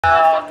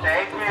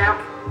Thank you.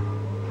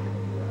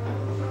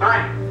 3,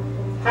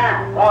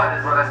 2, 1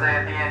 is what I say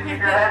at the end. Keep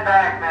your head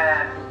back,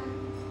 man.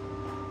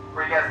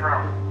 Where you guys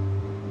from?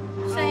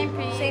 St.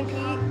 Pete. St.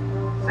 Pete?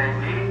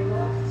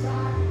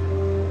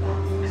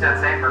 You said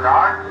St.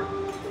 Bernard?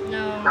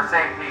 No. Or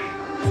St. Pete?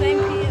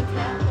 St. Pete and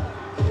Tampa.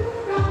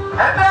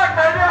 Head back,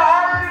 man. You're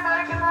already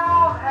making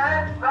rules.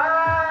 Head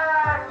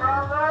back,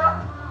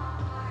 brother.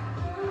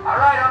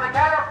 Alright, on the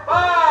count of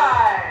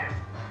 5,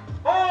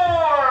 4.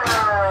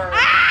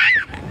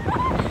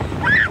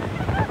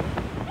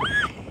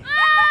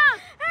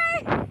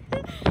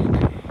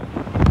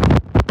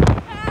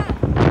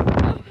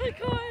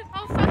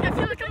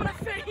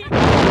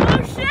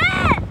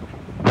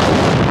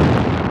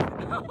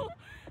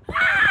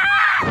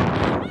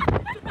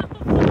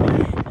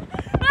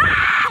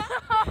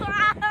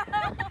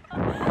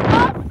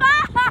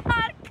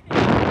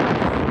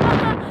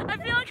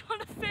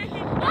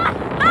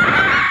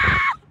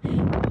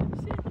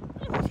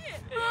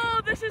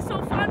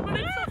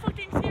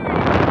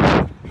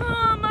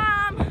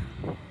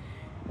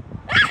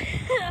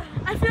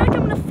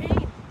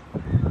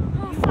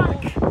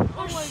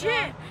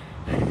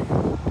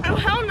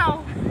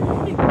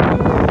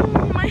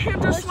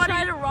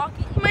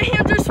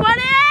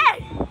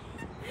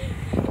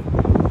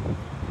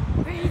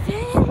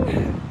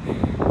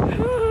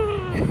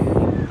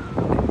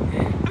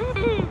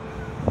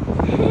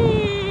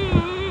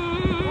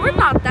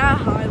 Not that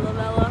high,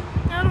 Lovella.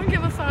 I don't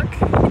give a fuck.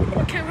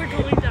 Okay, we're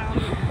going down.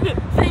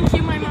 Thank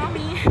you, my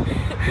mommy.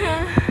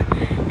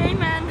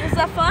 Amen. Was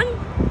that fun?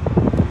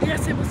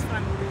 Yes, it was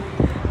fun.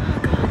 Oh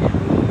god.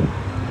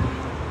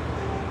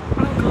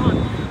 Oh god.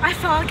 I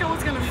felt like I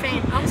was gonna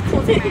faint. I was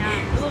closing my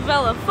eyes.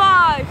 Lovella,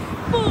 5,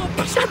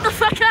 4. Shut the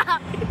fuck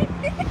up.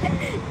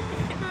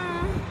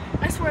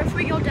 I swear, if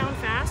we go down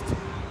fast,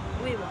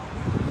 we will.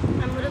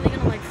 I'm literally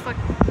gonna like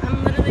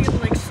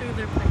sue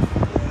their place.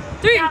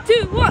 3,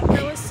 2, 1.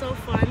 That was so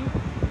fun,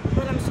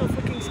 but I'm so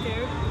fucking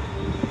scared.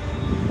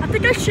 I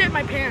think I shit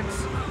my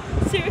pants.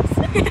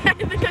 Seriously? I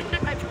think I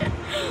shit my pants.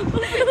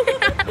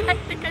 I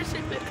think I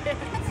shit my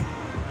pants.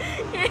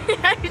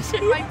 I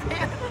shit my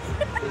pants.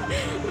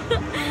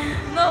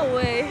 No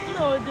way.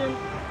 No, I didn't.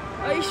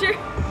 Are you sure?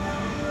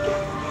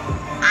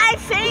 I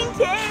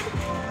fainted.